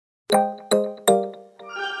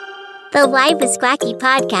The Live with Squacky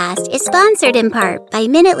podcast is sponsored in part by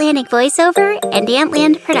Mid-Atlantic Voiceover and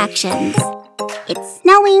Antland Productions. It's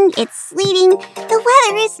snowing, it's sleeting, the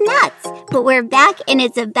weather is nuts, but we're back and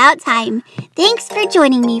it's about time. Thanks for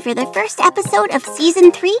joining me for the first episode of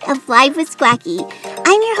Season 3 of Live with Squacky.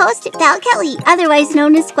 I'm your host, Val Kelly, otherwise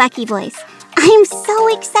known as Squacky Voice. I'm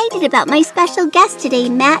so excited about my special guest today,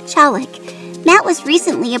 Matt Chalik. Matt was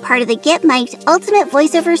recently a part of the Get Mic'd Ultimate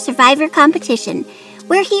Voiceover Survivor competition,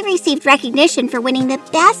 where he received recognition for winning the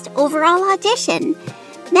best overall audition.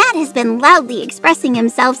 Matt has been loudly expressing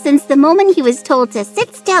himself since the moment he was told to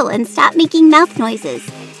sit still and stop making mouth noises.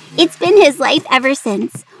 It's been his life ever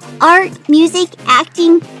since. Art, music,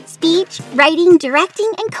 acting, speech, writing,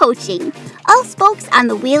 directing, and coaching. All spokes on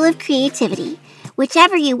the wheel of creativity.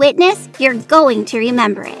 Whichever you witness, you're going to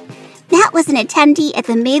remember it. Matt was an attendee at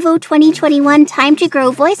the MAVO 2021 Time to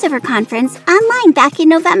Grow Voiceover Conference online back in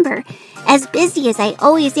November. As busy as I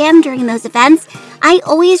always am during those events, I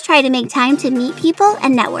always try to make time to meet people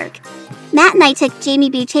and network. Matt and I took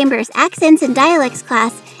Jamie B. Chambers' Accents and Dialects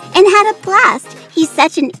class and had a blast. He's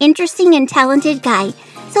such an interesting and talented guy.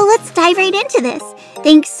 So let's dive right into this.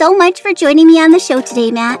 Thanks so much for joining me on the show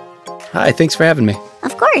today, Matt. Hi, thanks for having me.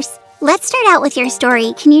 Of course. Let's start out with your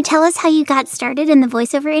story. Can you tell us how you got started in the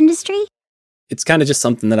voiceover industry? It's kind of just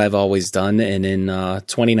something that I've always done, and in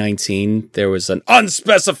 2019, there was an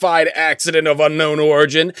unspecified accident of unknown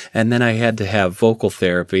origin, and then I had to have vocal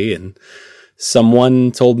therapy, and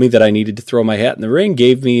someone told me that I needed to throw my hat in the ring,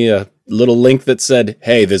 gave me a little link that said,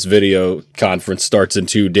 hey, this video conference starts in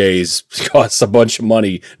 2 days, costs a bunch of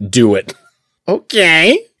money, do it.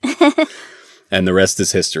 Okay. And the rest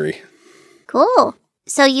is history. Cool.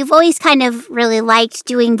 So you've always kind of really liked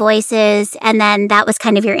doing voices, and then that was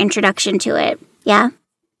kind of your introduction to it, yeah?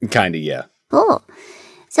 Kind of, yeah. Cool.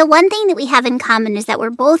 So one thing that we have in common is that we're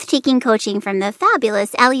both taking coaching from the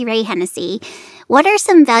fabulous Ellie Ray Hennessy. What are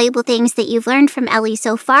some valuable things that you've learned from Ellie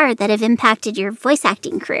so far that have impacted your voice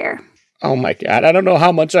acting career? Oh my God, I don't know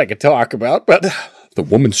how much I could talk about, but the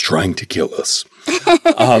woman's trying to kill us.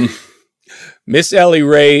 Miss Ellie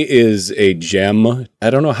Ray is a gem. I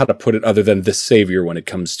don't know how to put it other than the savior when it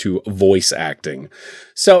comes to voice acting.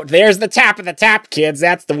 So there's the top of the top, kids.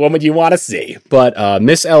 That's the woman you want to see. But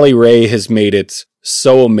Miss Ellie Ray has made it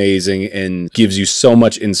so amazing and gives you so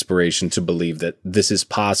much inspiration to believe that this is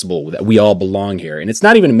possible, that we all belong here. And it's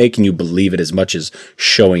not even making you believe it as much as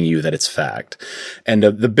showing you that it's fact. And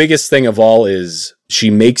the biggest thing of all is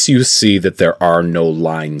she makes you see that there are no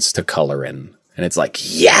lines to color in. And it's like,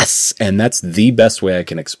 yes! And that's the best way I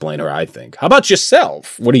can explain her, I think. How about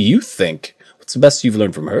yourself? What do you think? What's the best you've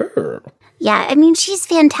learned from her? Yeah, I mean, she's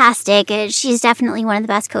fantastic. She's definitely one of the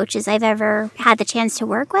best coaches I've ever had the chance to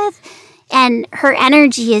work with. And her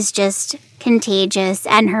energy is just contagious,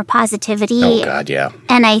 and her positivity. Oh, God, yeah.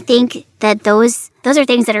 And I think that those are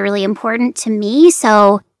things that are really important to me.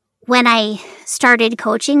 So when I started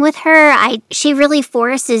coaching with her, she really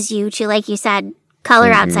forces you to, like you said,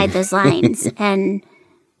 color outside those lines and,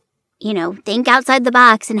 think outside the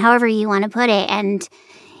box and however you want to put it. And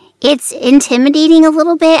it's intimidating a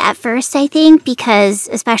little bit at first, I think, because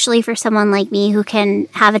especially for someone like me who can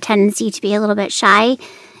have a tendency to be a little bit shy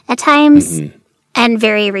at times and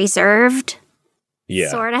very reserved,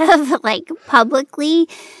 sort of like publicly,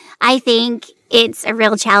 I think it's a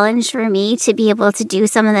real challenge for me to be able to do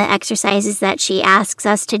some of the exercises that she asks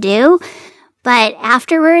us to do. But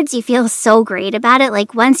afterwards, you feel so great about it.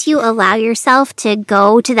 Like, once you allow yourself to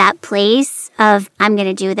go to that place of, I'm going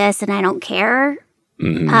to do this and I don't care.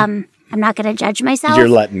 I'm not going to judge myself. You're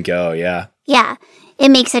letting go, yeah. Yeah. It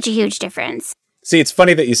makes such a huge difference. See, it's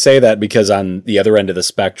funny that you say that because on the other end of the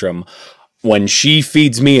spectrum, when she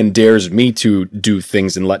feeds me and dares me to do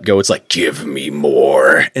things and let go, it's like, give me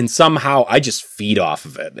more. And somehow I just feed off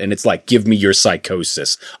of it. And it's like, give me your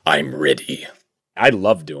psychosis. I'm ready. I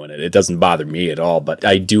love doing it. It doesn't bother me at all, but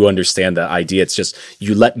I do understand the idea. It's just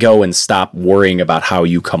you let go and stop worrying about how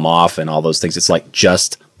you come off and all those things. It's like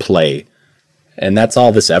just play. And that's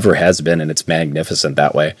all this ever has been, and it's magnificent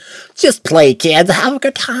that way. Just play, kids. Have a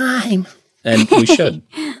good time. And we should.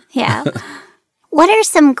 Yeah. What are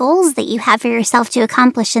some goals that you have for yourself to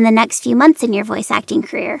accomplish in the next few months in your voice acting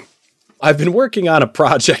career? I've been working on a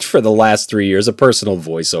project for the last 3 years, a personal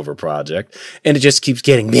voiceover project, and it just keeps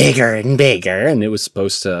getting bigger and bigger, and it was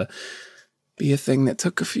supposed to be a thing that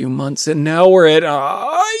took a few months, and now we're at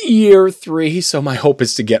year 3, so my hope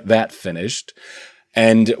is to get that finished.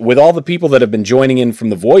 And with all the people that have been joining in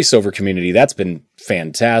from the voiceover community, that's been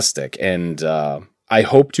fantastic, and I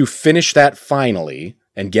hope to finish that finally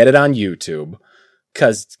and get it on YouTube,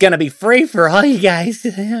 because it's going to be free for all you guys.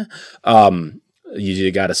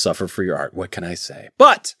 You got to suffer for your art. What can I say?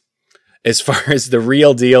 But as far as the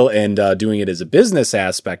real deal and doing it as a business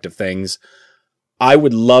aspect of things, I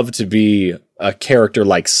would love to be a character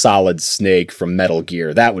like Solid Snake from Metal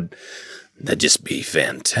Gear. That'd just be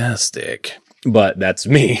fantastic. But that's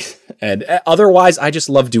me. And otherwise, I just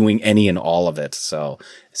love doing any and all of it. So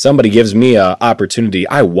if somebody gives me an opportunity,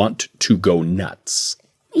 I want to go nuts.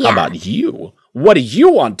 Yeah. How about you? What do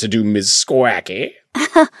you want to do, Ms. Squacky?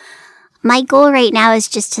 My goal right now is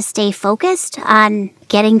just to stay focused on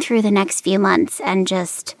getting through the next few months and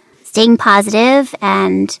just staying positive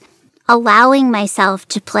and allowing myself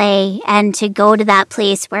to play and to go to that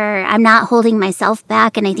place where I'm not holding myself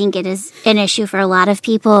back. And I think it is an issue for a lot of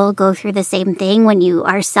people go through the same thing when you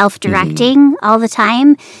are self-directing all the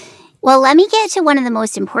time. Well, let me get to one of the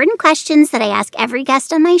most important questions that I ask every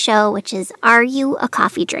guest on my show, which is, are you a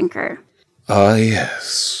coffee drinker?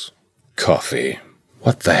 Yes. Coffee.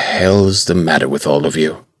 What the hell is the matter with all of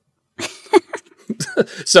you?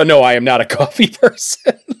 So, no, I am not a coffee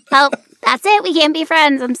person. Oh, that's it. We can't be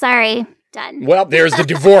friends. I'm sorry. Done. Well, there's the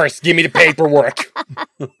divorce. Give me the paperwork.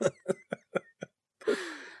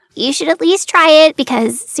 You should at least try it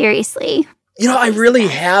because, seriously. You know, I really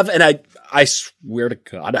have, and I swear to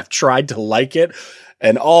God, I've tried to like it,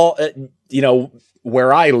 and all,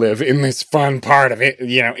 where I live in this fun part of it,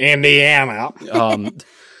 Indiana,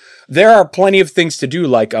 there are plenty of things to do,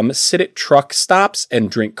 like sit at truck stops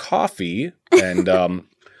and drink coffee, and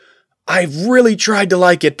I've really tried to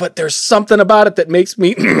like it, but there's something about it that makes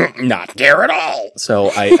me not care at all.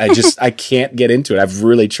 So I can't get into it. I've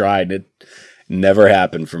really tried. It never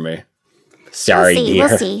happened for me. Sorry, dear.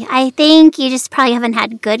 We'll see. I think you just probably haven't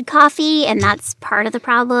had good coffee, and that's part of the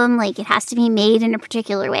problem. Like, it has to be made in a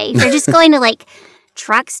particular way. If you're just going to, like,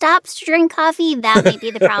 truck stops to drink coffee, that might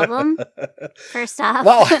be the problem, first off.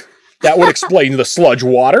 Well, that would explain the sludge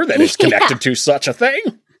water that is connected to such a thing.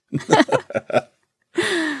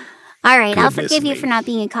 All right, I'll forgive you for not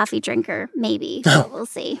being a coffee drinker, maybe. But we'll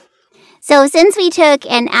see. So since we took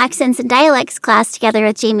an accents and dialects class together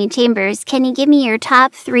with Jamie Chambers, can you give me your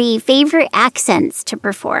top 3 favorite accents to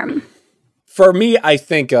perform? For me, I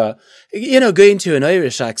think, going to an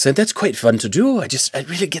Irish accent, that's quite fun to do. I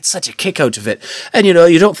really get such a kick out of it. And,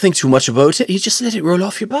 you don't think too much about it. You just let it roll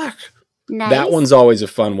off your back. Nice. That one's always a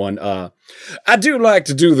fun one. I do like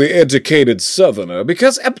to do the educated Southerner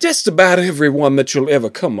because just about everyone that you'll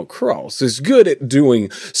ever come across is good at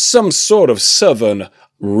doing some sort of Southern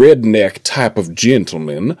redneck type of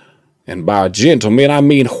gentleman. And by gentleman, I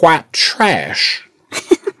mean white trash.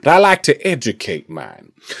 But I like to educate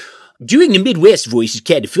mine. Doing the Midwest voice is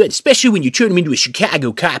kind of fun, especially when you turn them into a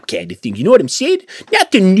Chicago cop kind of thing. You know what I'm saying?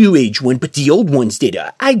 Not the new age one, but the old ones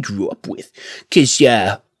that I grew up with. Because,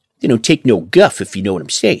 they don't take no guff, if you know what I'm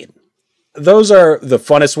saying. Those are the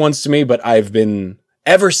funnest ones to me, but I've been,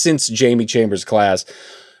 ever since Jamie Chambers' class,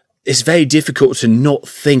 it's very difficult to not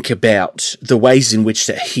think about the ways in which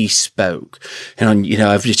that he spoke. And,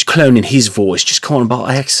 I've just cloning his voice, just calling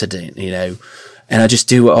by accident, and I just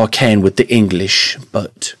do what I can with the English,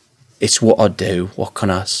 but it's what I do. What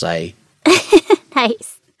can I say?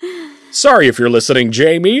 Nice. Sorry if you're listening,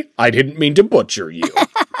 Jamie. I didn't mean to butcher you.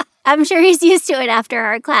 I'm sure he's used to it after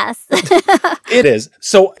our class. It is.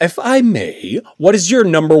 So, if I may, what is your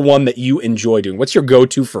number one that you enjoy doing? What's your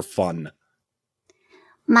go-to for fun?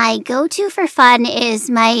 My go-to for fun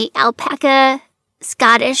is my alpaca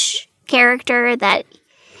Scottish character that,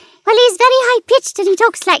 well, he's very high-pitched and he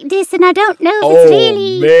talks like this, and I don't know if it's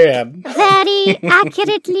really very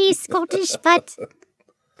accurately Scottish, but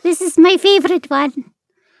this is my favorite one.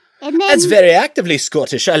 And then, that's very actively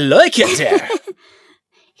Scottish. I like it there.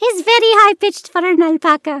 He's very high-pitched for an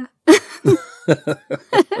alpaca.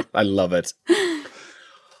 I love it.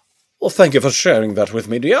 Well, thank you for sharing that with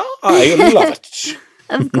me, dear. I love it.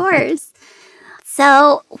 Of course.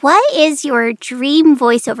 So, what is your dream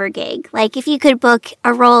voiceover gig? Like, if you could book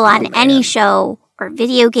a role on any show or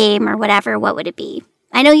video game or whatever, what would it be?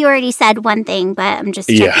 I know you already said one thing, but I'm just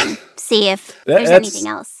checking to see if there's anything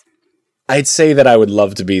else. I'd say that I would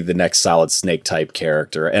love to be the next Solid Snake type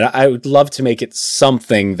character, and I would love to make it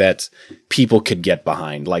something that people could get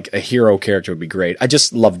behind. Like a hero character would be great. I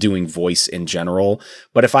just love doing voice in general,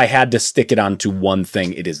 but if I had to stick it onto one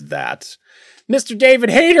thing, it is that. Mr.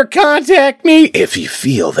 David Hayter, contact me if you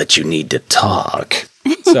feel that you need to talk.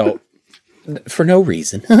 So, for no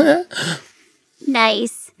reason.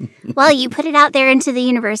 Nice. Well, you put it out there into the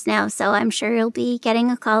universe now, so I'm sure you'll be getting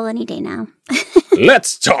a call any day now.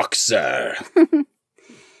 Let's talk, sir.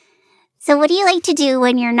 So what do you like to do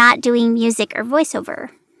when you're not doing music or voiceover?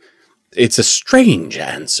 It's a strange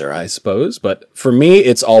answer, I suppose, but for me,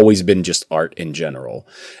 it's always been just art in general.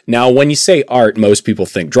 Now, when you say art, most people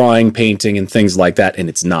think drawing, painting, and things like that, and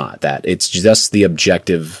it's not that. It's just the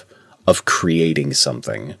objective of creating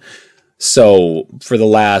something. So, for the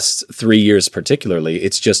last 3 years particularly,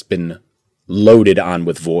 it's just been loaded on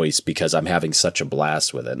with voice because I'm having such a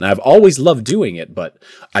blast with it. And I've always loved doing it, but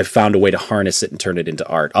I've found a way to harness it and turn it into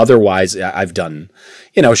art. Otherwise, I've done,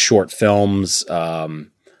 short films.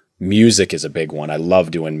 Music is a big one. I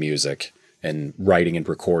love doing music and writing and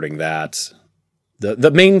recording that.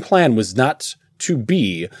 The main plan was not to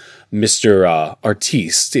be Mr.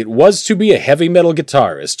 Artiste. It was to be a heavy metal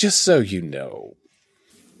guitarist, just so you know.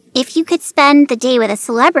 If you could spend the day with a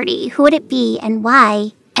celebrity, who would it be and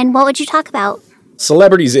why? And what would you talk about?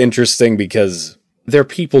 Celebrity's interesting because they're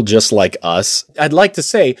people just like us. I'd like to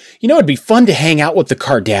say, it'd be fun to hang out with the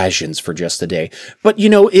Kardashians for just a day. But,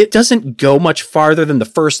 it doesn't go much farther than the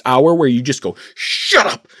first hour where you just go, shut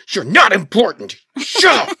up, you're not important,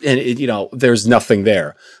 shut up. And, there's nothing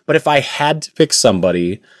there. But if I had to pick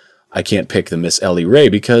somebody, I can't pick the Miss Ellie Ray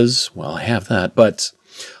because, well, I have that. But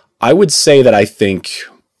I would say that I think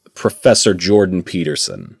Professor Jordan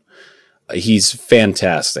Peterson. He's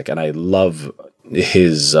fantastic, and I love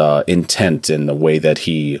his intent in the way that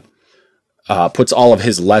he puts all of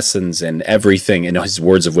his lessons and everything and his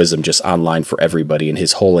words of wisdom just online for everybody, and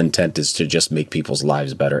his whole intent is to just make people's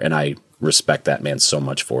lives better, and I respect that man so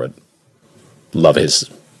much for it. Love his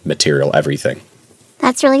material, everything.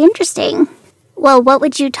 That's really interesting. Well, what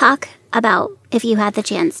would you talk about if you had the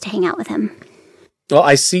chance to hang out with him? Well,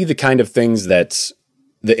 I see the kind of things that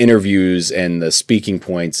the interviews and the speaking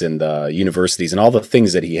points and the universities and all the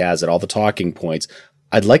things that he has and all the talking points.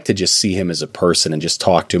 I'd like to just see him as a person and just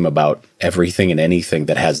talk to him about everything and anything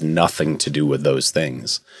that has nothing to do with those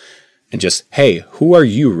things. And just, hey, who are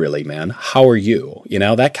you really, man? How are you?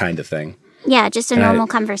 That kind of thing. Yeah, just a normal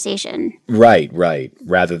conversation. Right.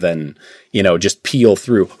 Rather than, just peel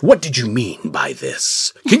through. What did you mean by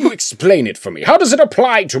this? Can you explain it for me? How does it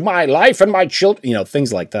apply to my life and my children?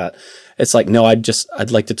 Things like that. It's like, no,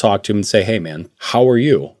 I'd like to talk to him and say, hey, man, how are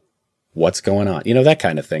you? What's going on? That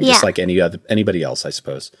kind of thing. Yeah. Just like anybody else, I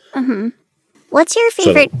suppose. Mm-hmm. What's your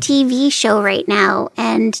favorite TV show right now?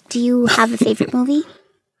 And do you have a favorite movie?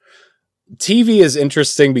 TV is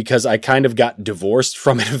interesting because I kind of got divorced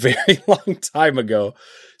from it a very long time ago.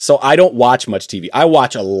 So I don't watch much TV. I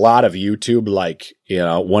watch a lot of YouTube, like,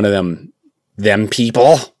 one of them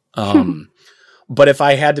people. But if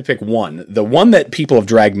I had to pick one, the one that people have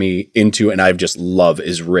dragged me into and I just love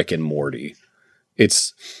is Rick and Morty.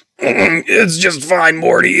 It's just fine,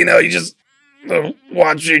 Morty. You just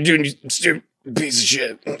watch you doing stupid piece of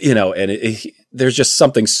shit. And there's just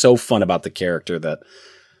something so fun about the character that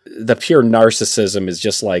the pure narcissism is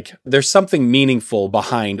just like, there's something meaningful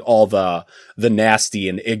behind all the nasty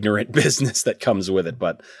and ignorant business that comes with it.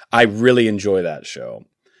 But I really enjoy that show.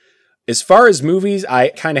 As far as movies, I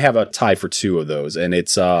kind of have a tie for two of those, and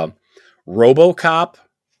it's RoboCop,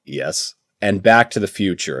 yes, and Back to the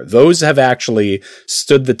Future. Those have actually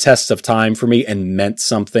stood the test of time for me and meant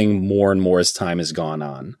something more and more as time has gone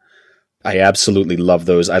on. I absolutely love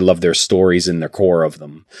those. I love their stories and the core of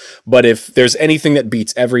them. But if there's anything that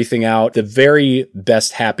beats everything out, the very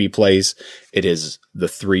best happy place, it is The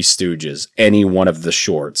Three Stooges, any one of the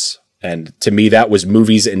shorts. And to me, that was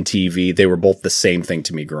movies and TV. They were both the same thing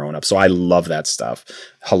to me growing up. So I love that stuff.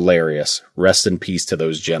 Hilarious. Rest in peace to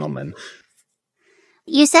those gentlemen.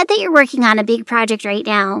 You said that you're working on a big project right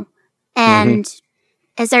now. And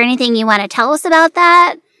is there anything you want to tell us about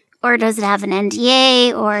that? Or does it have an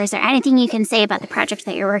NDA? Or is there anything you can say about the project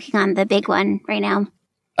that you're working on, the big one right now?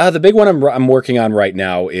 The big one I'm working on right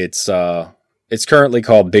now, it's currently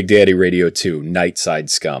called Big Daddy Radio 2,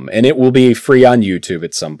 Nightside Scum. And it will be free on YouTube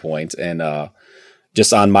at some point. And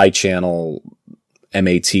just on my channel,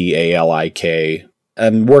 Matalik.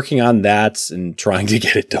 I'm working on that and trying to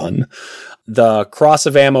get it done. The Cross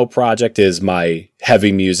of Ammo project is my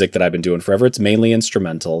heavy music that I've been doing forever. It's mainly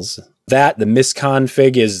instrumentals. The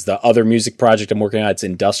Misconfig is the other music project I'm working on. It's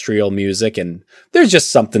industrial music, and there's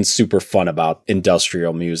just something super fun about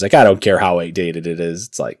industrial music. I don't care how outdated it is.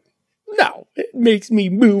 It's like, no, it makes me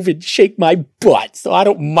move and shake my butt, so I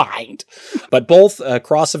don't mind. But both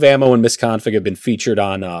Cross of Ammo and Misconfig have been featured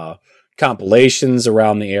on compilations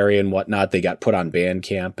around the area and whatnot. They got put on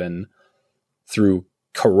Bandcamp and through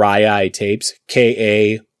Karye Tapes,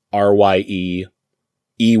 KARYEEYE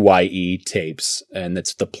tapes, and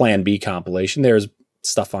it's the Plan B compilation. There's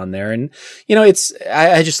stuff on there, and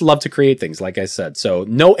I just love to create things, like I said. So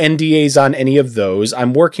no NDAs on any of those.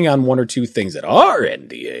 I'm working on one or two things that are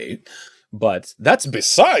NDA, But that's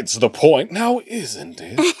besides the point now, isn't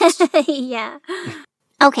it? Yeah.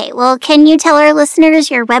 Okay, well, can you tell our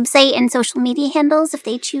listeners your website and social media handles if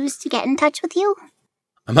they choose to get in touch with you?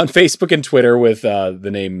 I'm on Facebook and Twitter with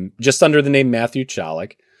the name, just under the name Matthew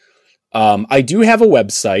Chalik. I do have a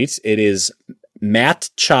website. It is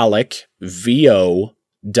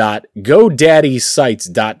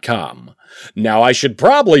mattchalikvo.godaddysite.com. Now, I should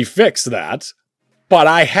probably fix that, but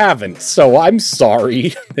I haven't, so I'm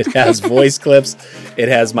sorry. It has voice clips, it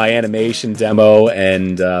has my animation demo,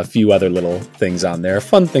 and a few other little things on there.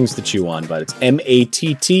 Fun things to chew on, but it's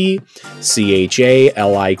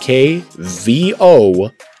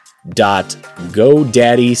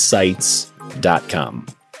mattchalikvo.godaddysite.com.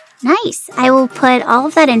 Nice. I will put all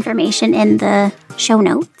of that information in the show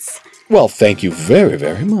notes. Well, thank you very,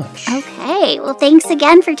 very much. Okay. Well, thanks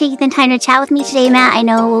again for taking the time to chat with me today, Matt. I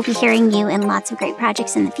know we'll be hearing you in lots of great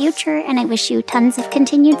projects in the future, and I wish you tons of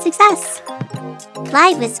continued success.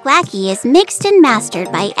 Live with Squacky is mixed and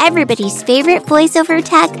mastered by everybody's favorite voiceover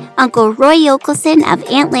tech, Uncle Roy Yokelson of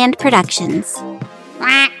Antland Productions.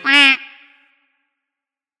 Quack, quack.